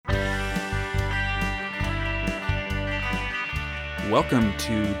welcome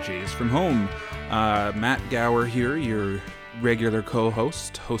to Jays from Home. Matt Gower here, your regular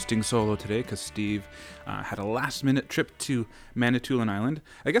co-host, hosting solo today because Steve had a last-minute trip to Manitoulin Island.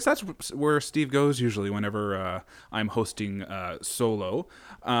 I guess that's where Steve goes usually whenever I'm hosting solo.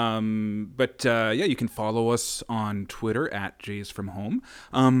 But you can follow us on Twitter at Jays from Home.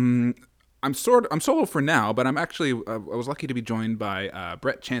 I'm solo for now, but I'm actually I was lucky to be joined by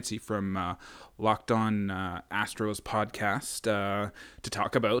Brett Chansey from Locked On Astros podcast to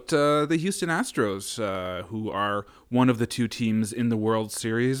talk about the Houston Astros, who are one of the two teams in the World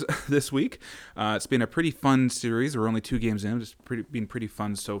Series this week. It's been a pretty fun series. We're only 2 games in. It's been pretty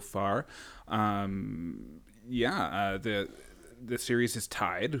fun so far. The series is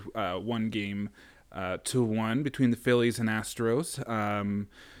tied 1-1 between the Phillies and Astros.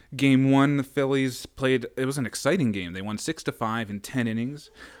 Game 1, the Phillies played. It was an exciting game. They won 6-5 in 10 innings,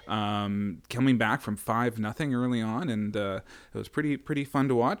 coming back from 5-0 early on, and it was pretty fun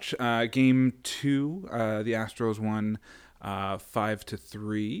to watch. Game 2, the Astros won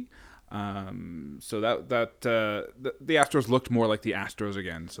 5-3. So the Astros looked more like the Astros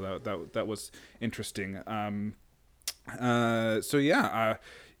again. So that was interesting. I'm not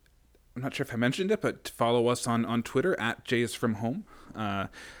sure if I mentioned it, but follow us on Twitter at Jays from Home.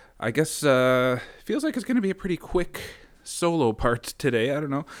 I guess feels like it's going to be a pretty quick solo part today. I don't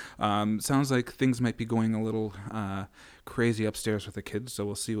know. Sounds like things might be going a little crazy upstairs with the kids, so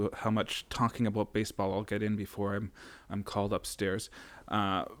we'll see how much talking about baseball I'll get in before I'm called upstairs.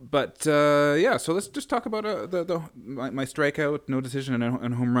 So let's just talk about my strikeout, no decision,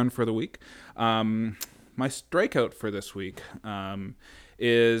 and home run for the week. My strikeout for this week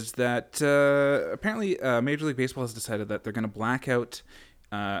is that apparently Major League Baseball has decided that they're going to blacking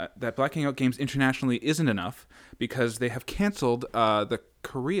out games internationally isn't enough because they have canceled the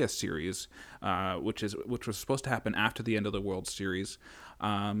Korea series, which was supposed to happen after the end of the World Series,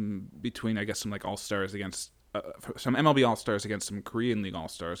 between I guess some like All-Stars against some MLB All-Stars against some Korean League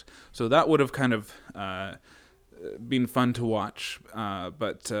All-Stars. So that would have kind of been fun to watch,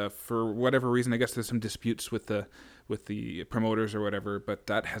 but for whatever reason, I guess there's some disputes with the promoters or whatever, but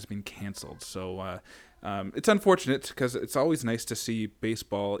that has been canceled. So it's unfortunate because it's always nice to see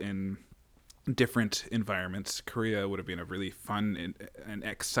baseball in different environments. Korea would have been a really fun and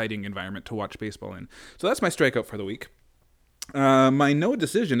exciting environment to watch baseball in. So that's my strikeout for the week. My no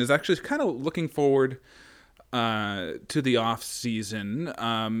decision is actually kind of looking forward to the off season.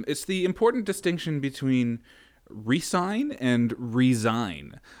 It's the important distinction between resign and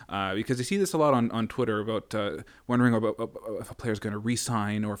resign, because you see this a lot on Twitter about wondering about if a player's going to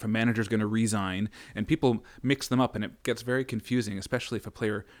resign or if a manager's going to resign, and people mix them up and it gets very confusing, especially if a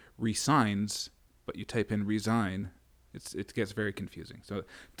player resigns but you type in resign. It gets very confusing. So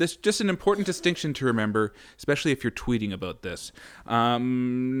this just an important distinction to remember, especially if you're tweeting about this.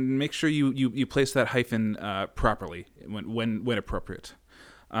 Make sure you place that hyphen properly when appropriate.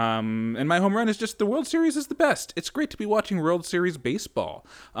 And my home run is just the World Series is the best. It's great to be watching World Series baseball.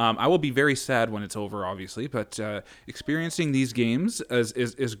 I will be very sad when it's over, obviously, but experiencing these games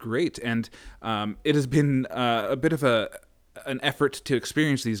is great. And it has been a bit of an effort to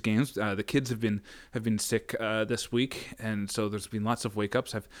experience these games. The kids have been sick this week, and so there's been lots of wake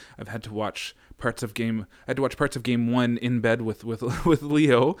ups. I've had to watch parts of game 1 in bed with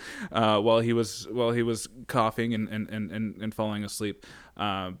Leo while he was coughing and falling asleep.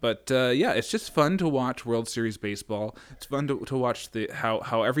 It's just fun to watch World Series baseball. It's fun to watch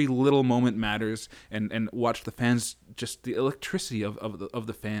how every little moment matters and watch the fans, just the electricity of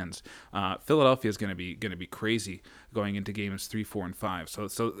the fans. Philadelphia is going to be crazy going into games 3, 4, and 5. So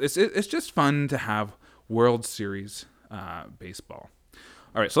it's just fun to have World Series baseball.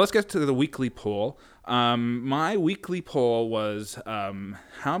 All right, so let's get to the weekly poll. My weekly poll was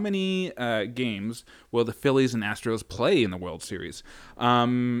how many games will the Phillies and Astros play in the World Series?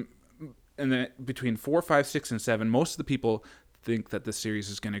 And then between 4, 5, 6, and 7, most of the people think that the series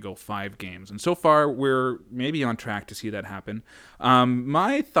is going to go 5 games. And so far, we're maybe on track to see that happen.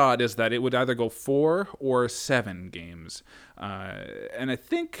 My thought is that it would either go 4 or 7 games. And I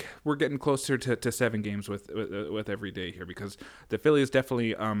think we're getting closer to 7 games with every day here, because the Phillies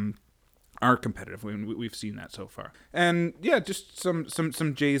definitely are competitive. We've seen that so far. And yeah, just some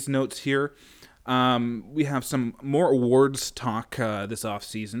Jays notes here. We have some more awards talk this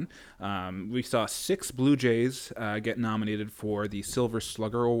offseason. We saw 6 Blue Jays get nominated for the Silver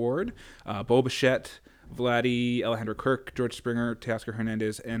Slugger Award. Bo Bichette, Vladdy, Alejandro Kirk, George Springer, Teoscar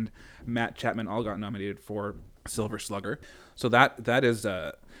Hernandez, and Matt Chapman all got nominated for Silver Slugger. So that is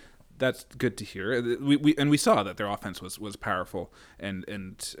that's good to hear. We saw that their offense was powerful and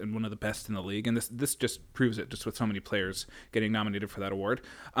one of the best in the league, and this just proves it. Just with so many players getting nominated for that award.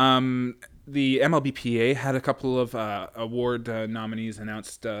 The MLBPA had a couple of award nominees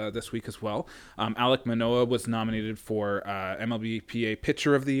announced this week as well. Alek Manoah was nominated for MLBPA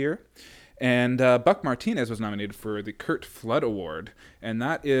Pitcher of the Year. And Buck Martinez was nominated for the Curt Flood Award, and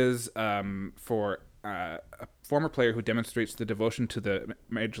that is for a former player who demonstrates the devotion to the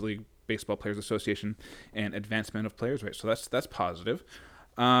Major League Baseball Players Association and advancement of players' rights. So that's positive.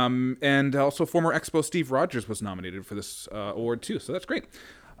 And also former Expo Steve Rogers was nominated for this award too, so that's great.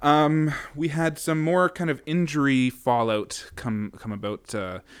 We had some more kind of injury fallout come about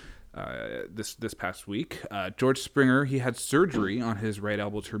this past week. George Springer, he had surgery on his right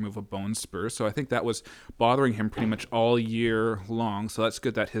elbow to remove a bone spur, so I think that was bothering him pretty much all year long. So that's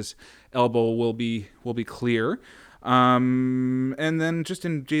good that his elbow will be clear. And then just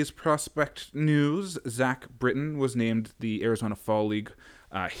in Jays prospect news, Zach Britton was named the Arizona Fall League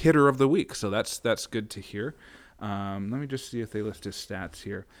hitter of the week, so that's good to hear. Let me just see if they list his stats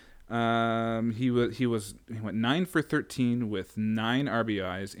here. He went 9 for 13 with 9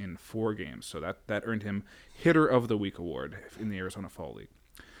 RBIs in 4 games, so that earned him Hitter of the Week award in the Arizona Fall League.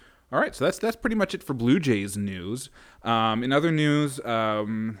 All right, so that's pretty much it for Blue Jays news. In other news,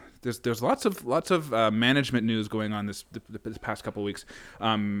 there's lots of management news going on this past couple of weeks.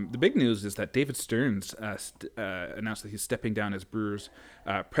 The big news is that David Stearns announced that he's stepping down as Brewers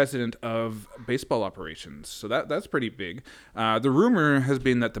president of baseball operations. So that's pretty big. The rumor has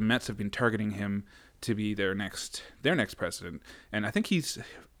been that the Mets have been targeting him to be their next president, and I think he's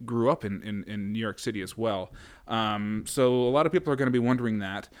grew up in New York City as well. So a lot of people are going to be wondering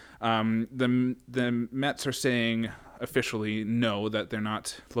that. The Mets are saying officially no, that they're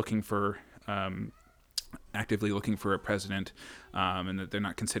not looking for actively looking for a president, and that they're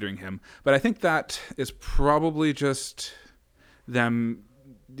not considering him. But I think that is probably just them.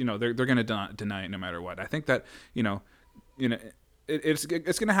 They're going to deny it no matter what. I think that it's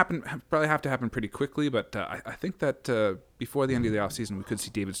going to happen. Probably have to happen pretty quickly. But I think that before the end of the offseason, we could see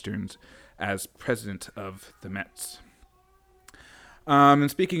David Stearns as president of the Mets.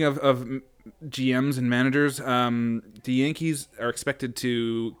 And speaking of GMs and managers, the Yankees are expected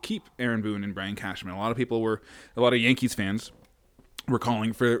to keep Aaron Boone and Brian Cashman. A lot of Yankees fans were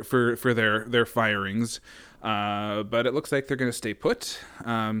calling for their firings, but it looks like they're going to stay put.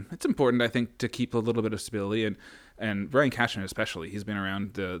 It's important, I think, to keep a little bit of stability, and Brian Cashman especially. He's been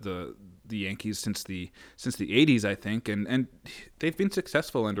around the Yankees since the 80s, I think, and they've been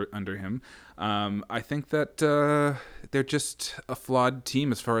successful under him. I think that they're just a flawed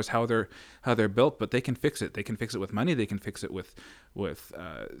team as far as how they're built, but they can fix it. They can fix it with money. They can fix it with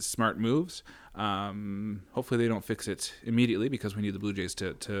smart moves. Hopefully, they don't fix it immediately because we need the Blue Jays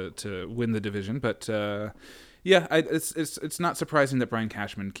to win the division. But it's not surprising that Brian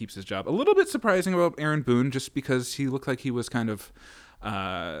Cashman keeps his job. A little bit surprising about Aaron Boone, just because he looked like he was kind of,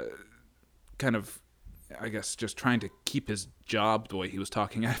 I guess, just trying to keep his job the way he was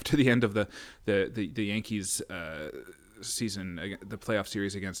talking after the end of the Yankees season, the playoff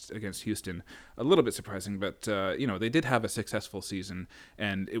series against Houston. A little bit surprising, but they did have a successful season,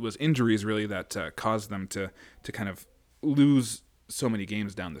 and it was injuries really that caused them to kind of lose so many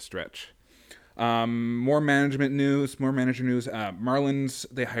games down the stretch. More manager news. Marlins,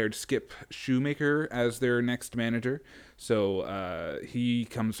 they hired Skip Shoemaker as their next manager. So he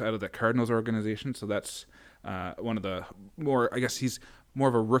comes out of the Cardinals organization. So that's one of the more, I guess he's more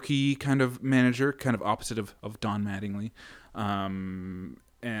of a rookie kind of manager, kind of opposite of Don Mattingly. And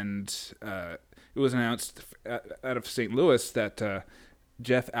it was announced out of St. Louis that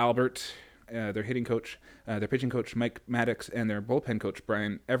Jeff Albert, their hitting coach, their pitching coach Mike Maddox, and their bullpen coach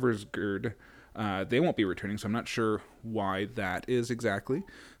Brian Eversgerd, they won't be returning, so I'm not sure why that is exactly.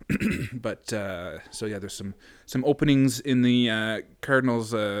 But so yeah, there's some openings in the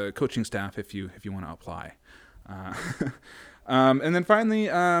Cardinals coaching staff if you want to apply. And then finally,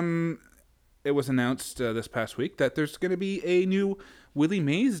 it was announced this past week that there's going to be a new Willie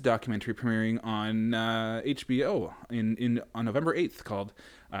Mays documentary premiering on HBO on November 8th called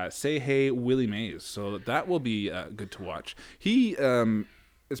Say Hey Willie Mays. So that will be good to watch. He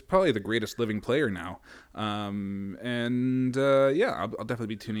is probably the greatest living player now. I'll definitely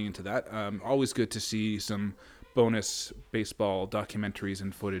be tuning into that. Always good to see some bonus baseball documentaries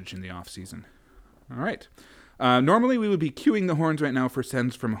and footage in the off season. All right. Normally we would be cueing the horns right now for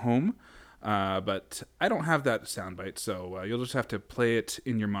Sends from Home, but I don't have that soundbite, so you'll just have to play it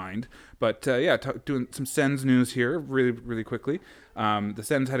in your mind. But doing some Sens news here really, really quickly. The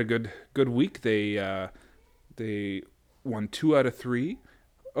Sens had a good week. They won 2 out of 3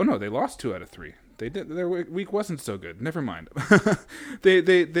 Oh no, they lost 2 out of 3. They did. Their week wasn't so good. Never mind. They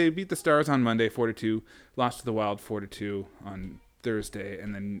beat the Stars on Monday 4-2, lost to the Wild 4-2 on Thursday,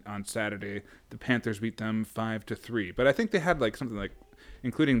 and then on Saturday the Panthers beat them 5-3. But I think they had like something like,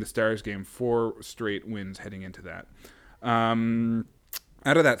 including the Stars game, 4 straight wins heading into that.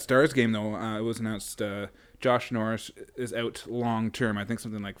 Out of that Stars game, though, it was announced Josh Norris is out long term. I think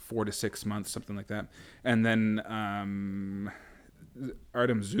something like 4 to 6 months, something like that. And then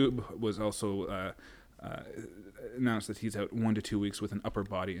Artem Zub was also announced that he's out 1 to 2 weeks with an upper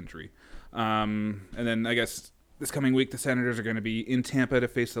body injury. And then I guess this coming week the Senators are going to be in Tampa to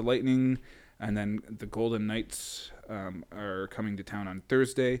face the Lightning, and then the Golden Knights are coming to town on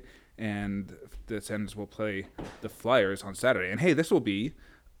Thursday, and the Senators will play the Flyers on Saturday. And hey, this will be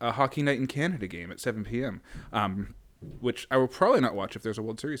a Hockey Night in Canada game at 7 p.m., which I will probably not watch if there's a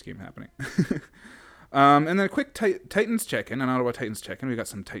World Series game happening. And then a quick Titans check-in, an Ottawa Titans check-in. We got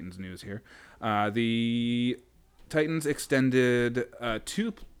some Titans news here. The Titans extended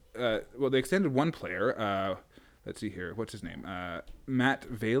they extended one player. Let's see here. What's his name? Matt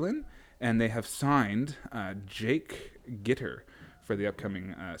Valen. And they have signed Jake Gitter for the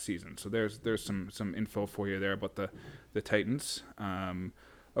upcoming season. So there's some info for you there about the Titans.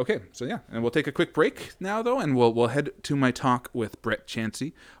 Okay, so yeah, and we'll take a quick break now, though, and we'll head to my talk with Brett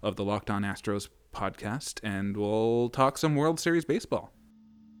Chansey of the Locked On Astros podcast, and we'll talk some World Series baseball.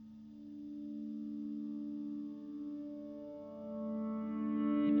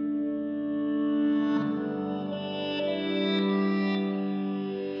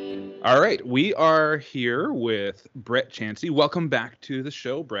 All right, we are here with Brett Chansey. Welcome back to the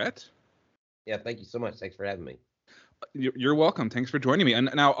show, Brett. Yeah, thank you so much. Thanks for having me. You're welcome. Thanks for joining me. And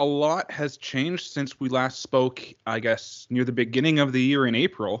now a lot has changed since we last spoke, I guess, near the beginning of the year in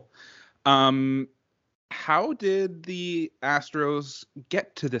April. How did the Astros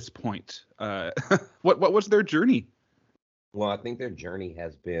get to this point? What was their journey? Well, I think their journey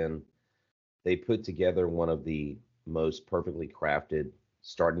has been, they put together one of the most perfectly crafted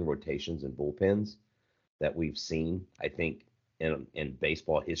starting rotations and bullpens that we've seen, I think, in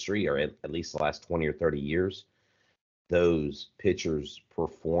baseball history, or at least the last 20 or 30 years. Those pitchers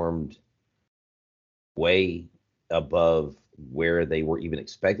performed way above where they were even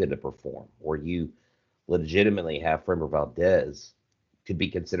expected to perform, or you legitimately have Framber Valdez could be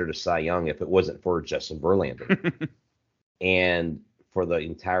considered a Cy Young if it wasn't for Justin Verlander. And for the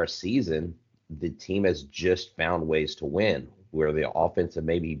entire season, the team has just found ways to win. Where the offense had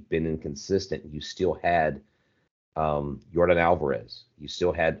maybe been inconsistent, you still had Yordan Alvarez, you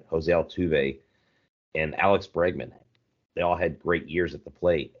still had Jose Altuve, and Alex Bregman. They all had great years at the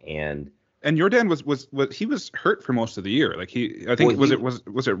plate, and Yordan was he was hurt for most of the year. Like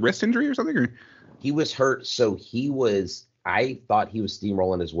was it wrist injury or something? Or? He was hurt, so I thought he was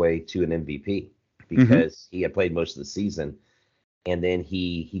steamrolling his way to an MVP because he had played most of the season, and then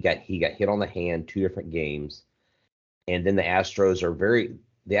he got hit on the hand 2 different games, and then the Astros are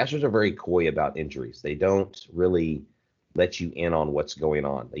very coy about injuries. They don't really let you in on what's going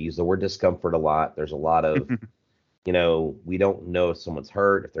on. They use the word discomfort a lot. There's a lot of we don't know if someone's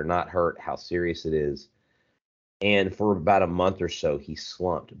hurt, if they're not hurt, how serious it is. And for about a month or so, he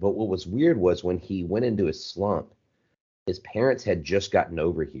slumped. But what was weird was when he went into his slump, his parents had just gotten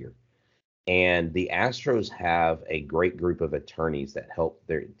over here. And the Astros have a great group of attorneys that help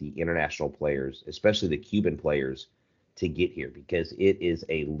the international players, especially the Cuban players, to get here, because it is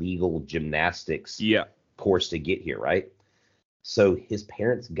a legal gymnastics course to get here, right? So his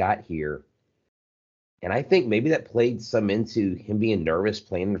parents got here. And I think maybe that played some into him being nervous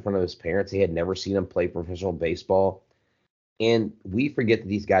playing in front of his parents. They had never seen him play professional baseball. And we forget that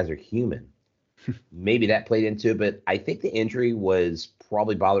these guys are human. Maybe that played into it, but I think the injury was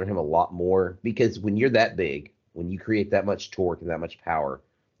probably bothering him a lot more, because when you're that big, when you create that much torque and that much power,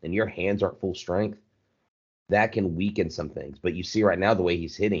 and your hands aren't full strength, that can weaken some things. But you see right now the way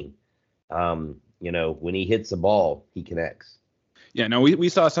he's hitting, when he hits the ball, he connects. Yeah, no, we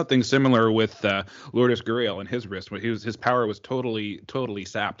saw something similar with Lourdes Gurriel and his wrist, where his power was totally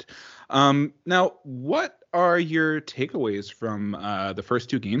sapped. Now, what are your takeaways from the first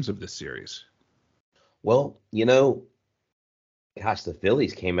 2 games of this series? Well, gosh, the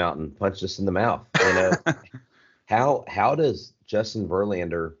Phillies came out and punched us in the mouth. How does Justin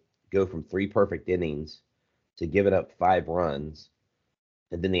Verlander go from 3 perfect innings to giving up 5 runs,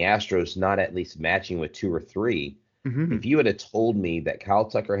 and then the Astros not at least matching with 2 or 3? Mm-hmm. If you had told me that Kyle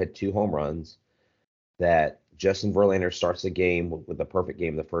Tucker had 2 home runs, that Justin Verlander starts the game with a perfect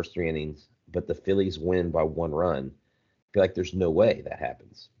game the first 3 innings, but the Phillies win by 1 run, I feel like there's no way that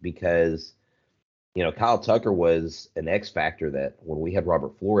happens, because Kyle Tucker was an X factor that when we had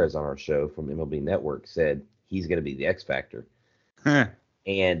Robert Flores on our show from MLB Network said he's going to be the X factor.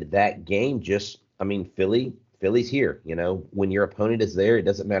 And that game just, I mean, Philly's here. When your opponent is there, it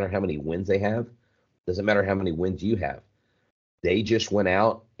doesn't matter how many wins they have, doesn't matter how many wins you have. They just went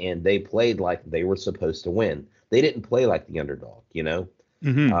out and they played like they were supposed to win. They didn't play like the underdog. And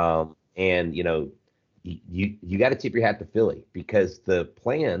you got to tip your hat to Philly because the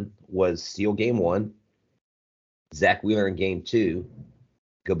plan was steal game one, Zach Wheeler in game two,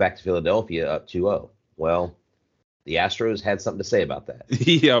 go back to Philadelphia up 2-0. Well, the Astros had something to say about that.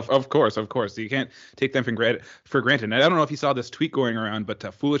 Yeah, of course. You can't take them for granted. And I don't know if you saw this tweet going around, but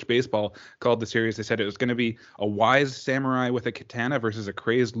Foolish Baseball called the series. They said it was going to be a wise samurai with a katana versus a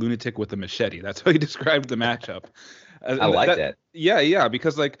crazed lunatic with a machete. That's how he described the matchup. I like that. Yeah,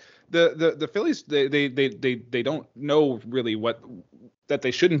 because like the Phillies, they don't know really that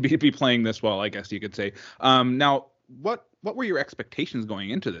they shouldn't be playing this well, I guess you could say. Now, what were your expectations going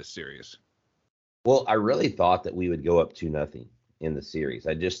into this series? Well, I really thought that we would go up 2-0 in the series.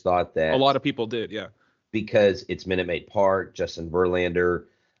 I just thought that a lot of people did, yeah. Because it's Minute Maid Park, Justin Verlander.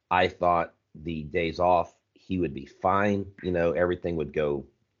 I thought the days off, he would be fine. Everything would go,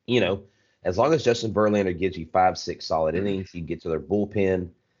 as long as Justin Verlander gives you 5-6 solid innings, you get to their bullpen,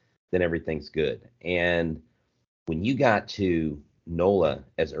 then everything's good. And when you got to Nola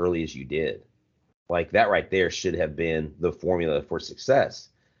as early as you did, like that right there should have been the formula for success.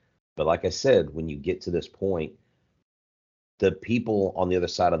 But like I said, when you get to this point, the people on the other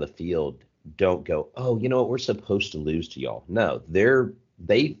side of the field don't go, oh, you know what, we're supposed to lose to y'all. No,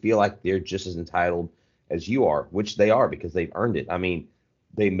 they feel like they're just as entitled as you are, which they are because they've earned it. I mean,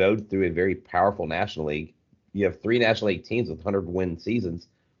 they mowed through a very powerful National League. You have 3 National League teams with 100-win seasons.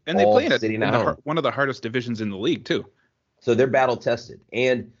 And they play in one of the hardest divisions in the league, too. So they're battle tested.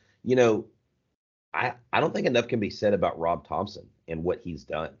 And, I don't think enough can be said about Rob Thompson and what he's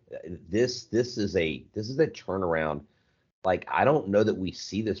done. This is a turnaround. Like, I don't know that we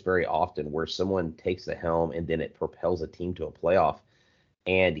see this very often where someone takes the helm and then it propels a team to a playoff.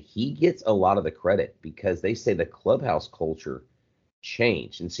 And he gets a lot of the credit because they say the clubhouse culture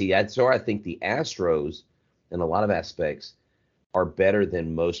changed. And see, that's where I think the Astros, in a lot of aspects, are better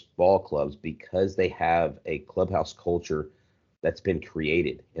than most ball clubs because they have a clubhouse culture that's been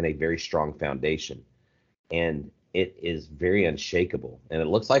created in a very strong foundation. And it is very unshakable. And it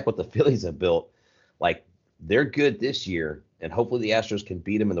looks like what the Phillies have built, like they're good this year, and hopefully the Astros can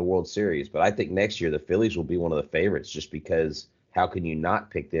beat them in the World Series. But I think next year the Phillies will be one of the favorites just because how can you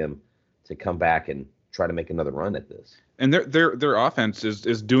not pick them to come back and try to make another run at this? And their offense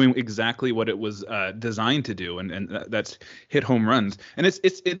is doing exactly what it was designed to do, and that's hit home runs. And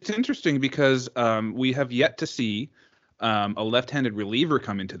it's interesting because we have yet to see a left-handed reliever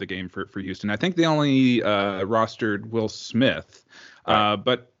come into the game for Houston. I think they only rostered Will Smith, right.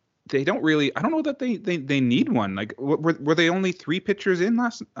 But they don't really. I don't know that they need one. Like, were they only 3 pitchers in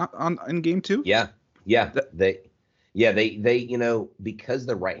in game 2? Yeah. They because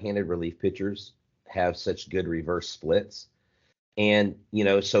the right-handed relief pitchers have such good reverse splits, and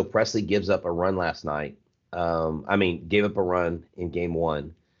so Presley gives up a run last night. Gave up a run in game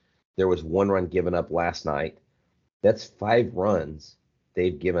 1. There was 1 run given up last night. That's 5 runs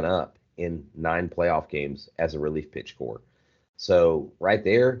they've given up in 9 playoff games as a relief pitch corps. So right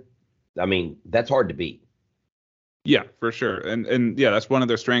there, that's hard to beat. Yeah, for sure. And yeah, that's one of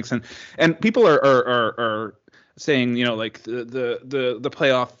their strengths. And people are saying, like the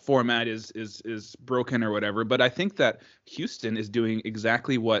playoff format is broken or whatever. But I think that Houston is doing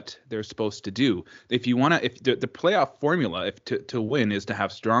exactly what they're supposed to do. If you want to, if the playoff formula, to win is to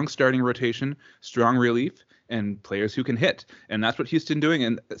have strong starting rotation, strong relief, and players who can hit. And that's what Houston is doing,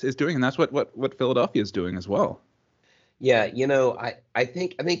 and that's what Philadelphia is doing as well. Yeah, I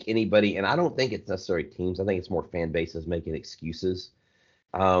think anybody, and I don't think it's necessarily teams. I think it's more fan bases making excuses.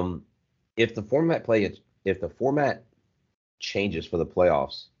 If the format changes for the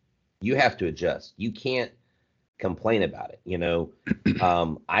playoffs, you have to adjust. You can't complain about it.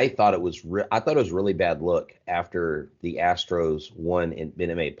 I thought it was really bad look after the Astros won in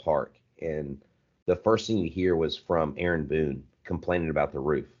Minute Maid Park, and the first thing you hear was from Aaron Boone complaining about the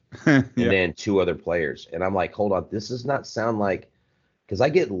roof. And then 2 other players. And I'm like, hold on, this does not sound like, because I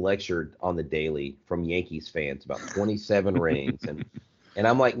get lectured on the daily from Yankees fans about 27 rings. And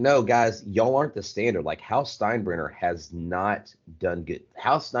I'm like, no, guys, y'all aren't the standard. Like, Hal Steinbrenner has not done good.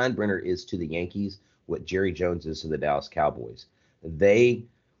 Hal Steinbrenner is to the Yankees what Jerry Jones is to the Dallas Cowboys. They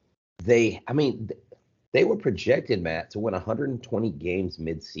were projected, Matt, to win 120 games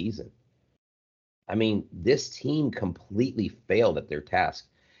midseason. This team completely failed at their task.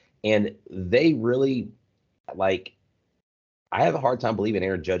 And they really, like, I have a hard time believing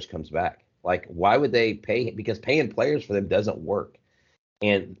Aaron Judge comes back. Like, why would they pay? Because paying players for them doesn't work.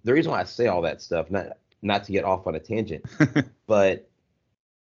 And the reason why I say all that stuff, not to get off on a tangent, but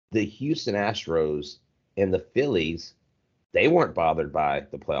the Houston Astros and the Phillies, they weren't bothered by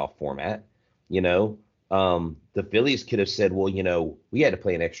the playoff format. You know, the Phillies could have said, well, we had to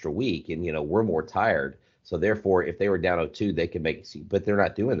play an extra week, and we're more tired. So therefore, if they were down 0-2, they could make it. But they're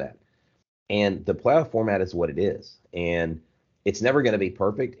not doing that. And the playoff format is what it is. And it's never going to be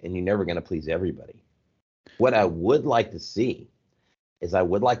perfect, and you're never going to please everybody. What I would like to see is I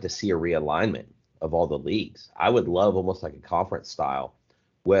would like to see a realignment of all the leagues. I would love almost like a conference style,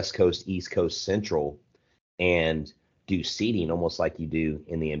 West Coast, East Coast, Central, and do seeding almost like you do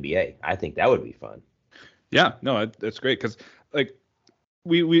in the NBA. I think that would be fun. Yeah, no, that's great because like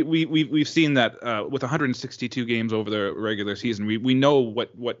we've seen that with 162 games over the regular season, we know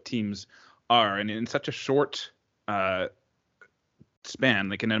what teams are, and in such a short span,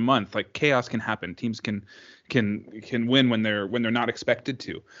 like in a month, like chaos can happen. Teams can win when they're not expected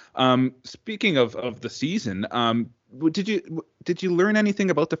to. Speaking of the season, did you learn anything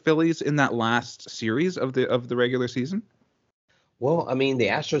about the Phillies in that last series of the regular season? Well, I mean, the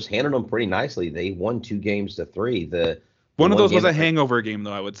Astros handled them pretty nicely. They won 2-3. The One of those was a that hangover game,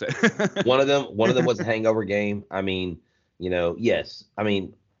 though, I would say. one of them was a hangover game. I mean, yes. I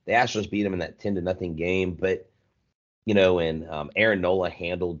mean, the Astros beat them in that 10-0 game, but and Aaron Nola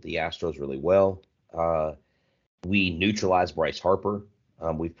handled the Astros really well. We neutralized Bryce Harper.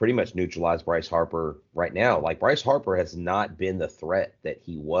 We've pretty much neutralized Bryce Harper right now. Like, Bryce Harper has not been the threat that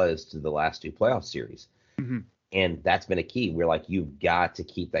he was to the last two playoff series. Mm-hmm. And that's been a key. We're like, you've got to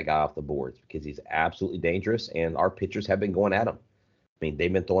keep that guy off the boards because he's absolutely dangerous. And our pitchers have been going at him. I mean,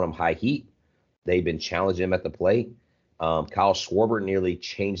 they've been throwing him high heat. They've been challenging him at the plate. Kyle Schwarber nearly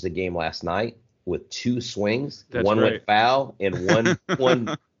changed the game last night with 2 swings. That's one right. went foul and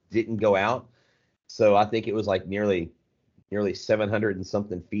one didn't go out. So I think it was like nearly 700 and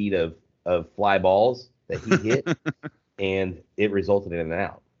something feet of fly balls that he hit, and it resulted in an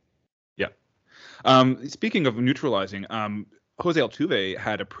out. Speaking of neutralizing, Jose Altuve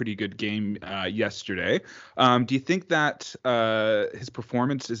had a pretty good game yesterday. Do you think that his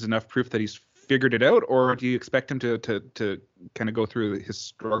performance is enough proof that he's figured it out, or do you expect him to kind of go through his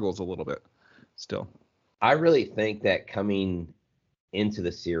struggles a little bit still? I really think that coming into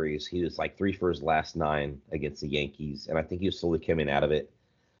the series, he was like 3 for his last 9 against the Yankees, and I think he was slowly coming out of it.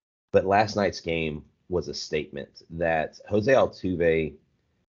 But last night's game was a statement that Jose Altuve,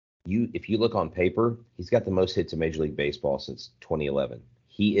 if you look on paper, he's got the most hits in Major League Baseball since 2011.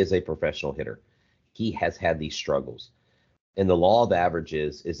 He is a professional hitter. He has had these struggles. And the law of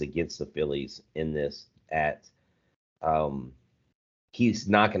averages is against the Phillies in this he's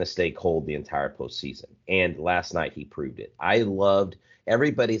not going to stay cold the entire postseason. And last night he proved it.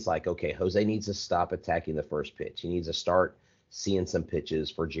 Everybody's like, okay, Jose needs to stop attacking the first pitch. He needs to start seeing some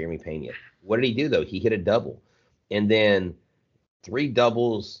pitches for Jeremy Pena. What did he do, though? He hit a double. And then 3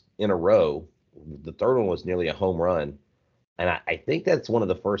 doubles in a row. The third one was nearly a home run. And I think that's one of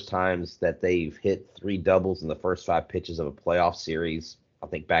the first times that they've hit 3 doubles in the first 5 pitches of a playoff series. I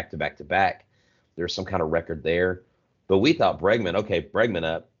think back to back to back. There's some kind of record there. But we thought Bregman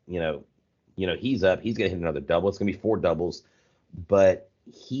up, he's up. He's going to hit another double. It's going to be 4 doubles. But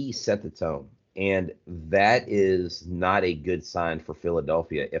he set the tone. And that is not a good sign for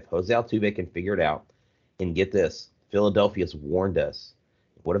Philadelphia. If Jose Altuve can figure it out, and get this, Philadelphia's warned us.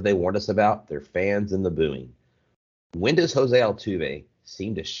 What have they warned us about? Their fans and the booing. When does Jose Altuve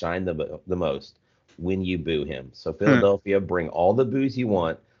seem to shine the most? When you boo him. So Philadelphia, bring all the boos you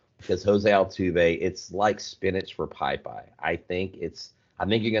want, because Jose Altuve, it's like spinach for pie. I think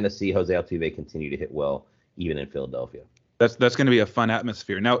you're going to see Jose Altuve continue to hit well, even in Philadelphia. That's going to be a fun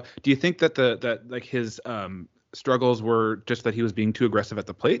atmosphere. Now, do you think that like his struggles were just that he was being too aggressive at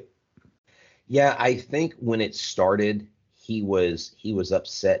the plate? Yeah, I think when it started, he was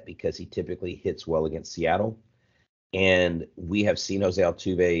upset because he typically hits well against Seattle. And we have seen Jose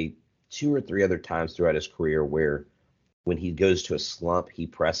Altuve 2 or 3 other times throughout his career where when he goes to a slump, he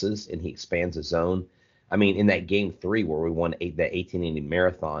presses and he expands his zone. I mean, in that game 3 where we won that 18-inning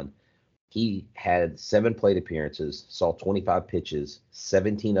marathon, he had 7 plate appearances, saw 25 pitches,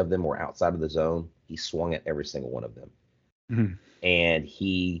 17 of them were outside of the zone. He swung at every single one of them. Mm-hmm. And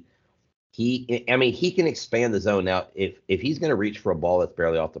he can expand the zone. Now, if he's going to reach for a ball that's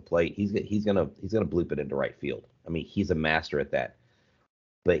barely off the plate, he's going to bloop it into right field. I mean, he's a master at that.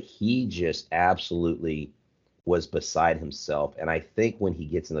 But he just absolutely was beside himself. And I think when he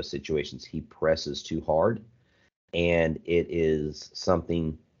gets in those situations, he presses too hard. And it is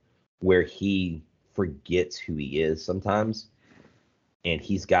something where he forgets who he is sometimes, and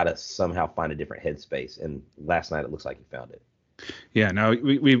he's got to somehow find a different headspace. And last night it looks like he found it. Yeah, no,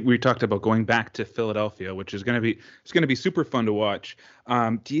 we talked about going back to Philadelphia, which is going to be super fun to watch.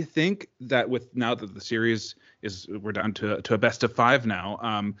 Do you think that with now that the series we're down to a best of 5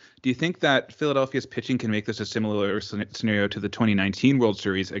 now, do you think that Philadelphia's pitching can make this a similar scenario to the 2019 World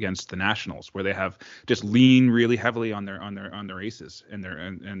Series against the Nationals, where they have just lean really heavily on their aces and their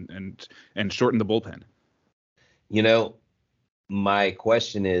and shorten the bullpen? You know, my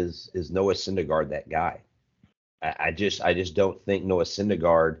question is Noah Syndergaard that guy? I just don't think Noah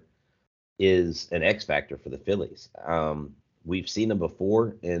Syndergaard is an X factor for the Phillies. We've seen him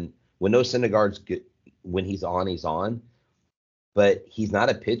before, and when Noah Syndergaard's good, when he's on, but he's not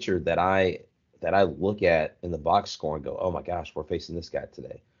a pitcher that I look at in the box score and go, oh my gosh, we're facing this guy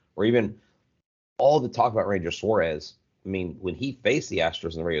today. Or even all the talk about Ranger Suarez. I mean, when he faced the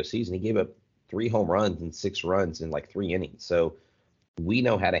Astros in the regular season, he gave up 3 home runs and 6 runs in like 3 innings. So we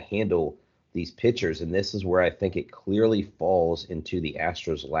know how to handle these pitchers, and this is where I think it clearly falls into the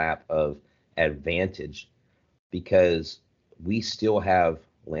Astros' lap of advantage, because we still have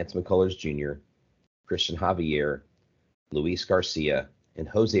Lance McCullers Jr., Christian Javier, Luis Garcia, and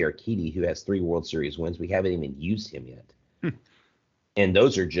Jose Urquidy, who has 3 World Series wins. We haven't even used him yet. And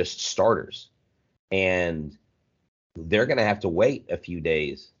those are just starters. And they're going to have to wait a few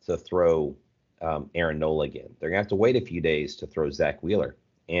days to throw Aaron Nola again. They're going to have to wait a few days to throw Zach Wheeler.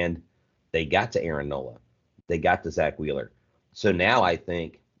 And they got to Aaron Nola. They got to Zach Wheeler. So now I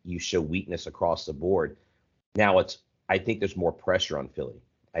think you show weakness across the board. Now I think there's more pressure on Philly.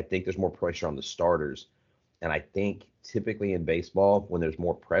 I think there's more pressure on the starters. And I think typically in baseball, when there's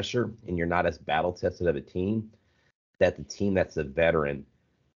more pressure and you're not as battle tested of a team, that the team that's a veteran,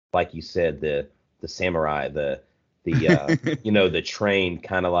 like you said, the samurai, the the trained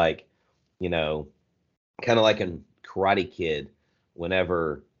kind of like, kind of like a Karate Kid,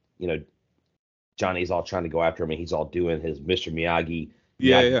 whenever, Johnny's all trying to go after him and he's all doing his Mr.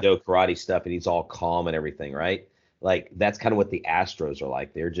 Miyagi-Do karate stuff, and he's all calm and everything, right? Like that's kind of what the Astros are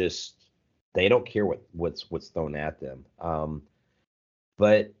like. They don't care what's thrown at them.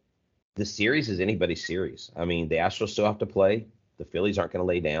 But the series is anybody's series. I mean, the Astros still have to play. The Phillies aren't going to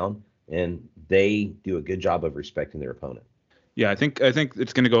lay down, and they do a good job of respecting their opponent. Yeah, I think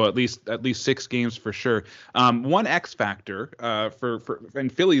it's going to go at least 6 games for sure. One X factor for in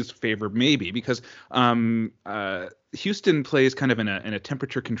Philly's favor maybe, because Houston plays kind of in a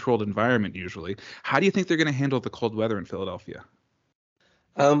temperature controlled environment usually. How do you think they're going to handle the cold weather in Philadelphia?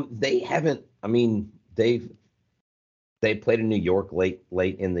 They haven't. I mean, they played in New York late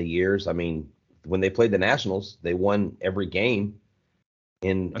in the years. I mean, when they played the Nationals, they won every game.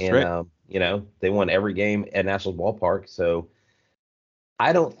 Right. They won every game at Nationals Ballpark. So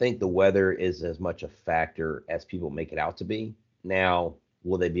I don't think the weather is as much a factor as people make it out to be. Now,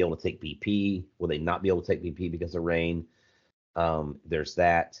 will they be able to take BP? Will they not be able to take BP because of rain? There's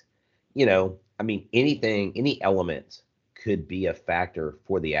that. I mean, any element could be a factor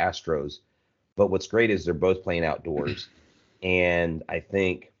for the Astros. But what's great is they're both playing outdoors. And I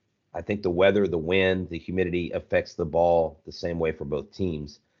think the weather, the wind, the humidity affects the ball the same way for both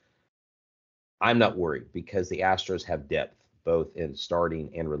teams. I'm not worried because the Astros have depth both in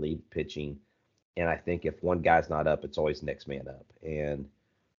starting and relief pitching. And I think if one guy's not up, it's always next man up. And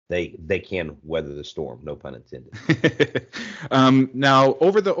they can weather the storm, no pun intended. Now,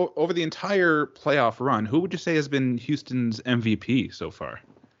 over the entire playoff run, who would you say has been Houston's MVP so far?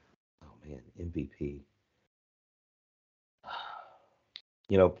 Oh man, MVP.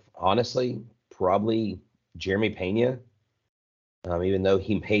 Honestly, probably Jeremy Pena. Even though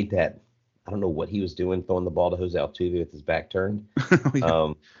he made that, I don't know what he was doing throwing the ball to Jose Altuve with his back turned.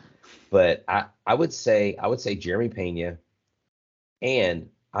 Yeah. But I would say Jeremy Pena, and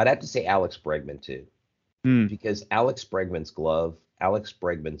I'd have to say Alex Bregman too, because Alex Bregman's glove, Alex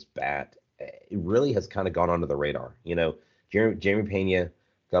Bregman's bat, it really has kind of gone under the radar. Jeremy Pena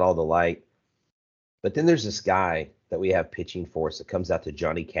got all the light, but then there's this guy that we have pitching for us that comes out to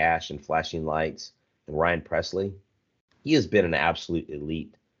Johnny Cash and Flashing Lights and Ryan Presley. He has been an absolute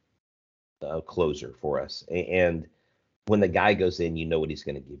elite closer for us. And when the guy goes in, you know what he's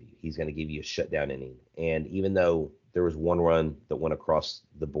going to give you. He's going to give you a shutdown inning. And even though there was one run that went across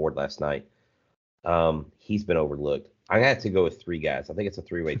the board last night, he's been overlooked. I had to go with 3 guys. I think it's a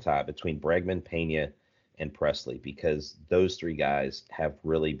 3-way tie between Bregman, Pena, and Presley, because those 3 guys have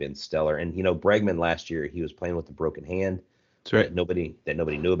really been stellar. And Bregman last year, he was playing with a broken hand. That's right. That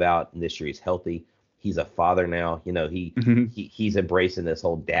nobody knew about. And this year he's healthy. He's a father now. He's embracing this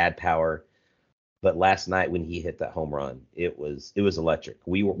whole dad power. But last night when he hit that home run, it was electric.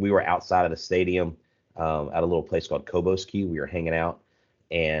 We were outside of the stadium at a little place called Koboski. We were hanging out,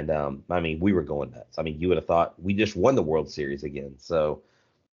 and I mean we were going nuts. I mean you would have thought we just won the World Series again. So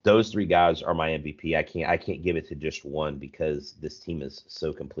those three guys are my MVP. I can't give it to just one because this team is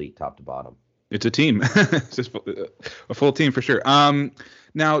so complete top to bottom. It's a team. It's just a full team for sure.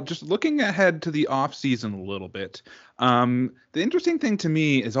 Now, just looking ahead to the off season a little bit, the interesting thing to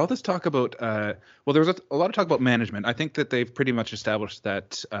me is all this talk about. Well, there was a lot of talk about management. I think that they've pretty much established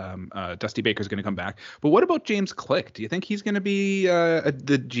that Dusty Baker's going to come back. But what about James Click? Do you think he's going to be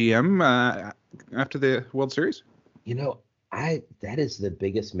the GM after the World Series? You know, I that is the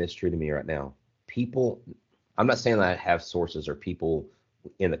biggest mystery to me right now. People, I'm not saying that I have sources or people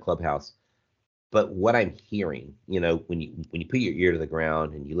in the clubhouse, but what I'm hearing, when you put your ear to the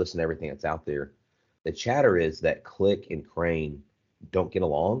ground and you listen to everything that's out there, the chatter is that Click and Crane don't get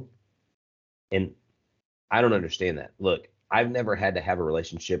along, and I don't understand that. Look, I've never had to have a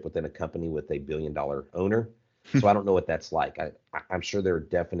relationship within a company with a billion-dollar owner, so I don't know what that's like. I'm sure there are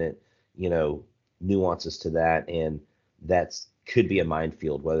definite, nuances to that, and that's could be a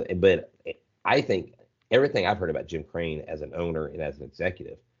minefield. But I think everything I've heard about Jim Crane as an owner and as an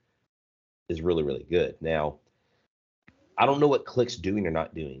executive is really, really good. Now, I don't know what Click's doing or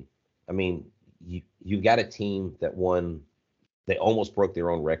not doing. I mean, you've got a team that won. They almost broke their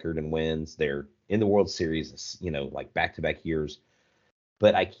own record in wins. They're in the World Series, like back-to-back years.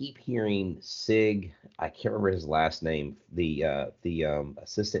 But I keep hearing Sig. I can't remember his last name. The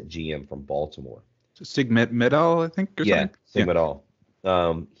assistant GM from Baltimore. Sig Medoll, I think, or Yeah, something. Sig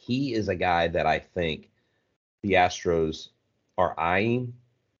Medoll. He is a guy that I think the Astros are eyeing.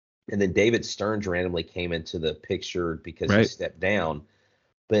 And then David Stearns randomly came into the picture because he stepped down.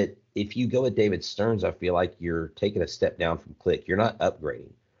 But if you go with David Stearns, I feel like you're taking a step down from Click. You're not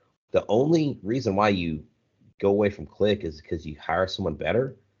upgrading. The only reason why you go away from Click is because you hire someone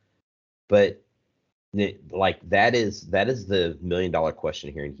better. But like that is the $1 million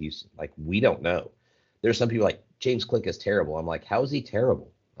question here in Houston. Like we don't know. There's some people like James Click is terrible. I'm like, how is he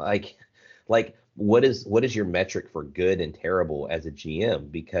terrible? Like what is your metric for good and terrible as a GM?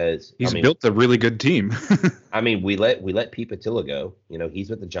 Because he's built a really good team. I mean, we let Pete Patilla go. He's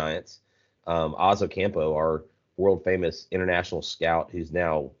with the Giants. Oz Ocampo, our world famous international scout, who's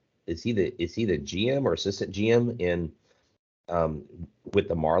now is he the GM or assistant GM in with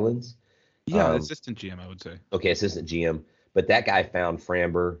the Marlins? Yeah, assistant GM, I would say. Okay, assistant GM. But that guy found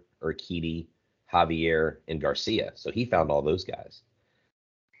Framber, Urquidy, Javier, and Garcia. So he found all those guys.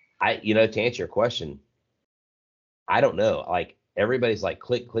 To answer your question, I don't know. Like everybody's like,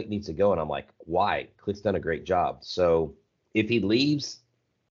 Click needs to go, and I'm like, why? Click's done a great job. So if he leaves,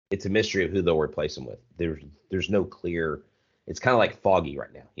 it's a mystery of who they'll replace him with. There's no clear. It's kind of like foggy right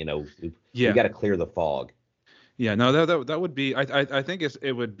now. We got to clear the fog. Yeah, no, that would be. I think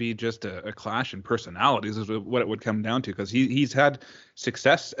it would be just a clash in personalities is what it would come down to, because he's had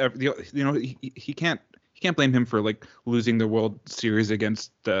success. He can't blame him for like losing the World Series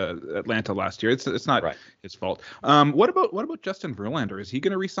against Atlanta last year. It's not his fault. What about Justin Verlander? Is he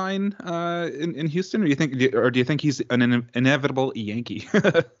going to resign in Houston, or do you think he's an inevitable Yankee?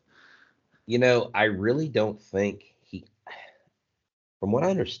 I really don't think he. From what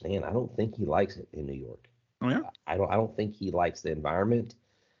I understand, I don't think he likes it in New York. Oh yeah. I don't think he likes the environment.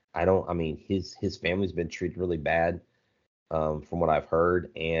 I mean, his family's been treated really bad, from what I've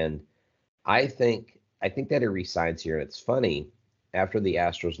heard, and I think that he resigns here. And it's funny, after the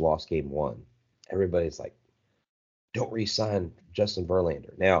Astros lost Game 1, everybody's like, "Don't resign Justin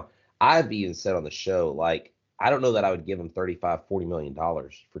Verlander." Now, I've even said on the show, like, I don't know that I would give him $35-40 million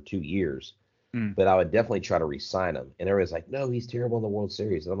for 2 years, but I would definitely try to resign him. And everybody's like, "No, he's terrible in the World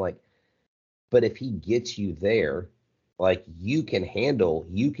Series." And I'm like, but if he gets you there, like you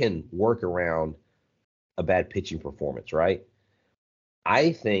can work around a bad pitching performance, right?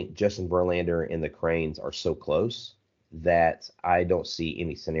 I think Justin Verlander and the Cranes are so close that I don't see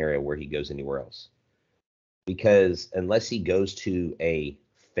any scenario where he goes anywhere else. Because unless he goes to a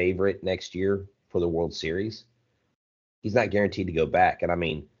favorite next year for the World Series, he's not guaranteed to go back. And I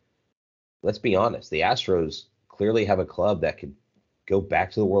mean, let's be honest, the Astros clearly have a club that could go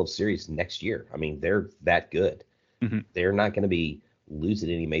back to the World Series next year. I mean, they're that good. Mm-hmm. They're not going to be losing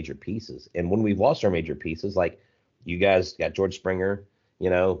any major pieces. And when we've lost our major pieces, like you guys got George Springer,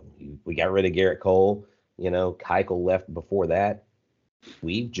 we got rid of Garrett Cole, Keuchel left before that.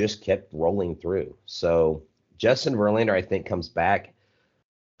 We've just kept rolling through. So Justin Verlander, I think, comes back,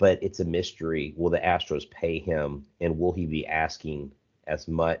 but it's a mystery. Will the Astros pay him, and will he be asking as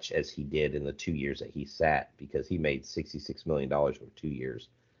much as he did in the 2 years that he sat, because he made $66 million for 2 years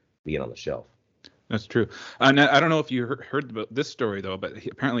being on the shelf? That's true. And I don't know if you heard about this story though, but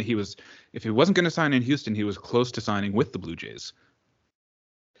apparently he was, if he wasn't going to sign in Houston, he was close to signing with the Blue Jays.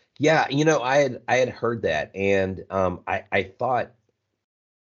 Yeah, I had heard that, and I thought,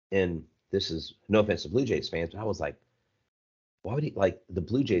 and this is no offense to Blue Jays fans, but I was like, why would he like the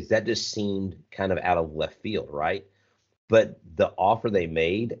Blue Jays? That just seemed kind of out of left field, right? But the offer they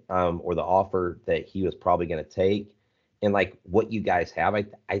made, or the offer that he was probably going to take, and like what you guys have, I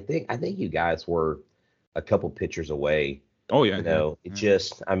think you guys were a couple pitchers away. Oh yeah, It yeah.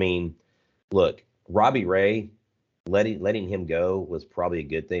 just, I mean, look, Robbie Ray, letting him go was probably a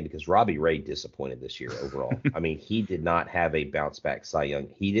good thing because Robbie Ray disappointed this year overall. I mean, he did not have a bounce back Cy Young.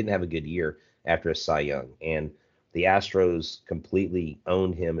 He didn't have a good year after a Cy Young, and the Astros completely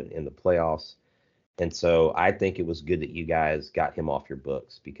owned him in the playoffs. And so I think it was good that you guys got him off your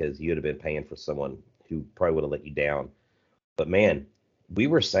books because you'd have been paying for someone who probably would have let you down. But man, we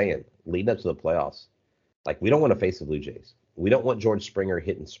were saying leading up to the playoffs, like we don't want to face the Blue Jays. We don't want George Springer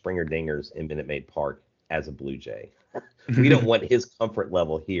hitting Springer dingers in Minute Maid Park as a Blue Jay. We don't want his comfort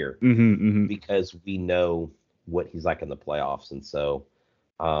level here because we know what he's like in the playoffs. And so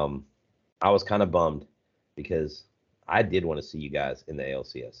I was kind of bummed because I did want to see you guys in the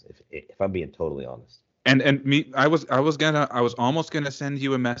ALCS, if I'm being totally honest. And me, I was almost gonna send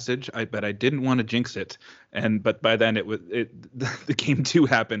you a message, but I didn't want to jinx it. But by then the game two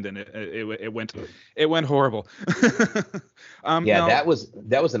happened and it went horrible. Yeah, Now, that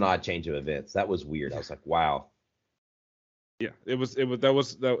was an odd change of events. That was weird. I was like, wow. yeah,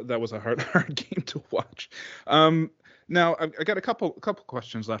 that was a hard game to watch. Now I got a couple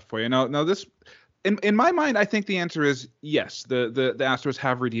questions left for you. Now this. In my mind, I think the answer is yes. The Astros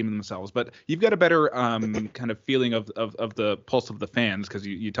have redeemed themselves, but you've got a better kind of feeling of the pulse of the fans because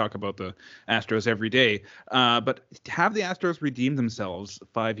you talk about the Astros every day. But have the Astros redeemed themselves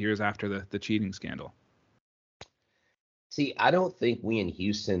 5 years after the cheating scandal? See, I don't think we in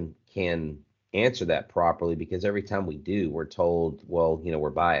Houston can answer that properly because every time we do, we're told, well, we're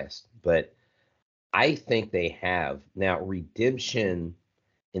biased. But I think they have. Now, redemption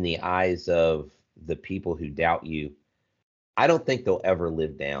in the eyes of the people who doubt you, I don't think they'll ever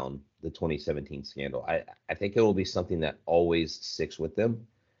live down the 2017 scandal. I think it will be something that always sticks with them.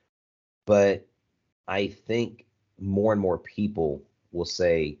 But I think more and more people will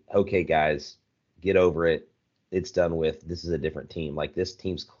say, okay, guys, get over it. It's done with. This is a different team. Like this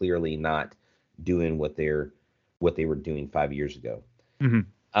team's clearly not doing what they were doing 5 years ago.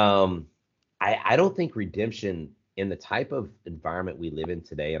 Mm-hmm. I don't think redemption in the type of environment we live in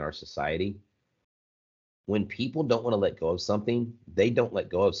today in our society, when people don't want to let go of something, they don't let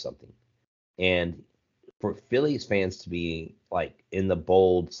go of something. And for Phillies fans to be like in the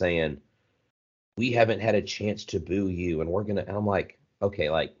bold saying, we haven't had a chance to boo you, and I'm like, okay,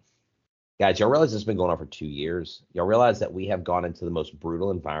 like, guys, y'all realize this has been going on for 2 years. Y'all realize that we have gone into the most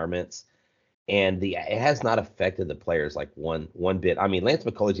brutal environments, and it has not affected the players like one bit. I mean, Lance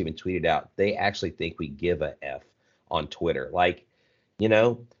McCullers even tweeted out they actually think we give a F on Twitter. Like,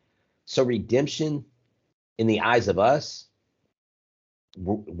 so redemption in the eyes of us,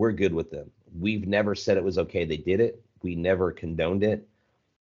 we're good with them. We've never said it was okay they did it. We never condoned it.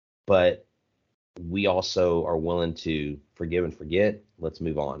 But we also are willing to forgive and forget. Let's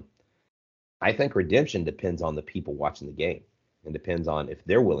move on. I think redemption depends on the people watching the game and depends on if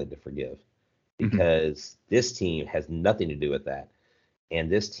they're willing to forgive because this team has nothing to do with that. And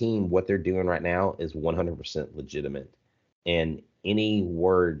this team, what they're doing right now is 100% legitimate. And any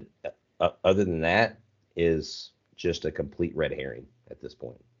word other than that is just a complete red herring at this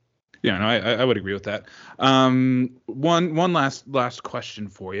point. Yeah, no, I would agree with that. One last question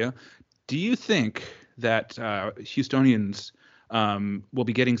for you. Do you think that Houstonians will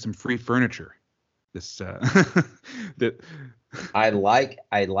be getting some free furniture? That I like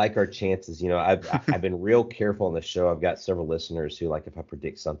our chances. I've been real careful on the show. I've got several listeners who, like, if I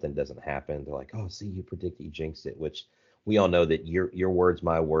predict something doesn't happen, they're like, "Oh, see, you predicted, you jinxed it," which we all know that your words,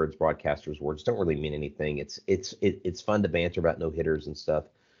 my words, broadcasters' words don't really mean anything. It's fun to banter about no hitters and stuff.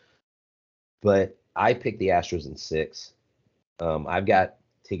 But I picked the Astros in 6. I've got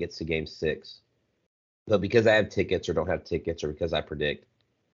tickets to Game 6, but because I have tickets or don't have tickets, or because I predict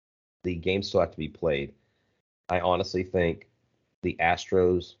the games still have to be played, I honestly think the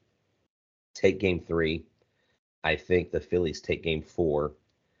Astros take Game 3. I think the Phillies take Game 4.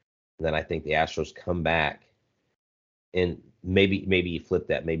 And then I think the Astros come back. And maybe you flip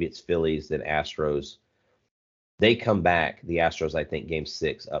that. Maybe it's Phillies, then Astros. They come back. The Astros, I think, Game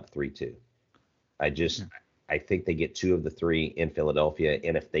 6 up 3-2. I think they get 2 of the 3 in Philadelphia.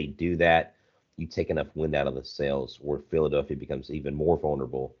 And if they do that, you take enough wind out of the sails where Philadelphia becomes even more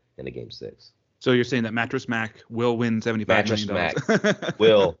vulnerable in a Game 6. So you're saying that Mattress Mac will win $75 Mattress million? Mac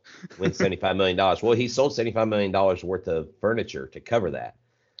will win $75 million. Well, he sold $75 million worth of furniture to cover that.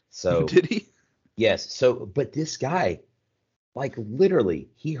 So Did he? yes. So, but this guy, like literally,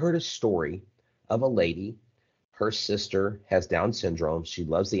 he heard a story of a lady. Her sister has Down syndrome. She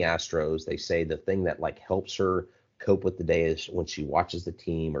loves the Astros. They say the thing that like helps her cope with the day is when she watches the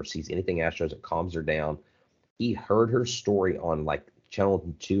team or sees anything Astros, it calms her down. He heard her story on like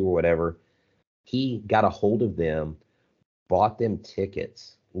Channel 2 or whatever. He got a hold of them, bought them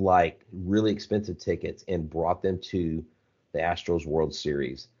tickets, like really expensive tickets, and brought them to the Astros World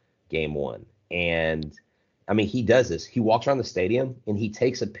Series game 1. And I mean, he does this. He walks around the stadium and he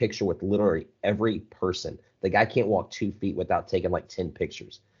takes a picture with literally every person. The guy can't walk 2 feet without taking like 10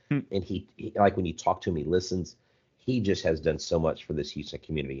 pictures. And he like when you talk to him, he listens. He just has done so much for this Houston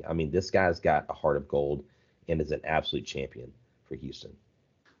community. I mean, this guy's got a heart of gold and is an absolute champion for Houston.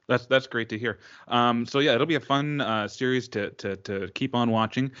 That's great to hear. So yeah, it'll be a fun series to keep on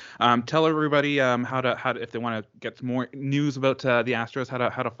watching. Tell everybody how to if they want to get some more news about the Astros,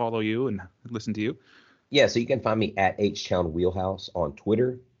 how to follow you and listen to you. Yeah, so you can find me at H-Town Wheelhouse on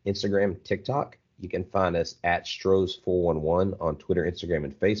Twitter, Instagram, TikTok. You can find us at Stros411 on Twitter, Instagram,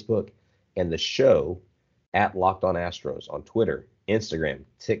 and Facebook, and the show at Locked On Astros on Twitter, Instagram,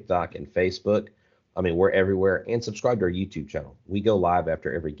 TikTok, and Facebook. I mean, we're everywhere. And subscribe to our YouTube channel. We go live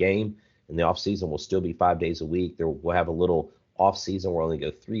after every game. In the offseason, we'll still be 5 days a week. We'll have a little off-season where we'll only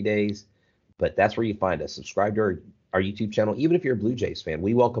go 3 days. But that's where you find us. Subscribe to our YouTube channel. Even if you're a Blue Jays fan,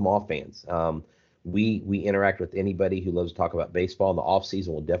 we welcome all fans. We interact with anybody who loves to talk about baseball. In the offseason,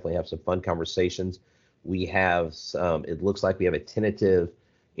 we'll definitely have some fun conversations. We have it looks like we have a tentative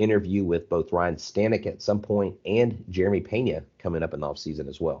interview with both Ryan Stanek at some point and Jeremy Pena coming up in the offseason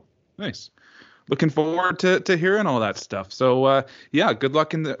as well. Nice. Looking forward to hearing all that stuff. So yeah, good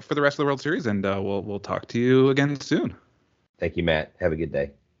luck for the rest of the World Series, and we'll talk to you again soon. Thank you, Matt. Have a good day.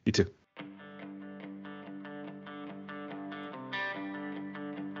 You too.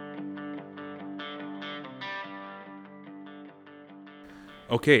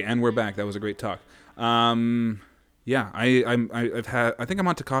 Okay, and we're back. That was a great talk. Yeah, I think I'm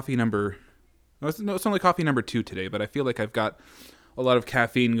on to coffee number. No, it's only coffee number 2 today, but I feel like I've got a lot of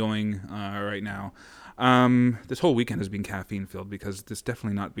caffeine going right now. This whole weekend has been caffeine filled because there's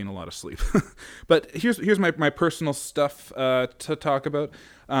definitely not been a lot of sleep. But here's my personal stuff to talk about.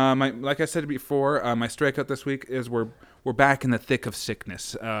 Like I said before, my strikeout this week is we're back in the thick of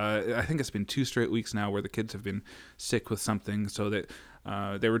sickness. I think it's been 2 straight weeks now where the kids have been sick with something, so that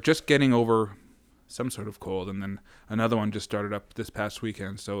they were just getting over some sort of cold, and then another one just started up this past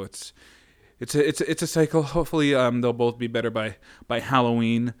weekend. So it's a cycle. Hopefully, they'll both be better by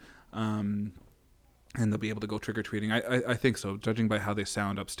Halloween, and they'll be able to go trick or treating. I think so, judging by how they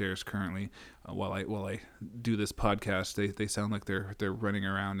sound upstairs currently. While I do this podcast, they sound like they're running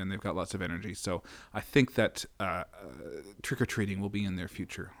around and they've got lots of energy. So I think that trick or treating will be in their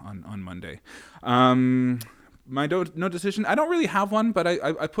future on Monday. My no decision. I don't really have one, but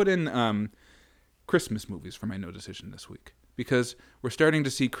I put in Christmas movies for my no decision this week, because we're starting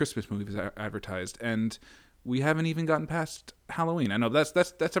to see Christmas movies advertised, and we haven't even gotten past Halloween. I know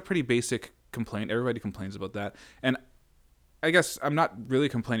that's a pretty basic complaint. Everybody complains about that, and I guess I'm not really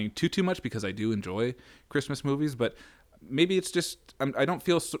complaining too much because I do enjoy Christmas movies, but maybe it's just I don't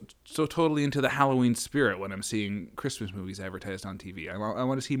feel so totally into the Halloween spirit when I'm seeing Christmas movies advertised on TV. I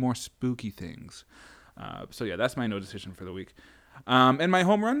want to see more spooky things. So yeah, that's my no decision for the week. And my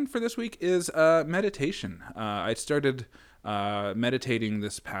home run for this week is meditation. I started meditating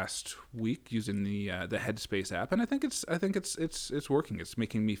this past week using the Headspace app, and I think it's working. It's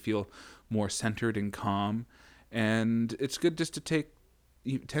making me feel more centered and calm, and it's good just to take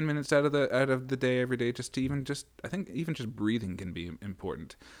 10 minutes out of the day every day, I think even just breathing can be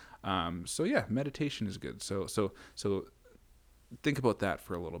important. So yeah, meditation is good. So think about that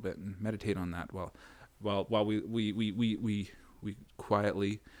for a little bit and meditate on that while we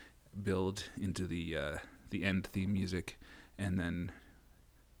quietly build into the end theme music, and then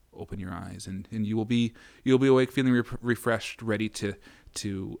open your eyes, and you'll be awake, feeling refreshed, ready to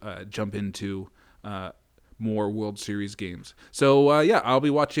jump into more World Series games. So yeah, I'll be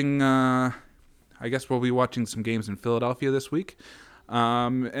watching. I guess we'll be watching some games in Philadelphia this week.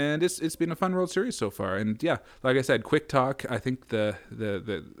 And it's been a fun World Series so far. And yeah, like I said, quick talk. I think the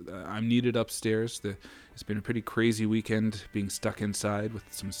I'm needed upstairs. It's been a pretty crazy weekend being stuck inside with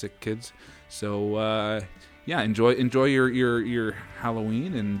some sick kids. So yeah, enjoy your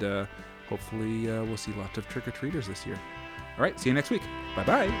Halloween, and hopefully we'll see lots of trick or treaters this year. All right, see you next week. Bye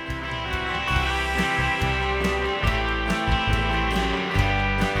bye.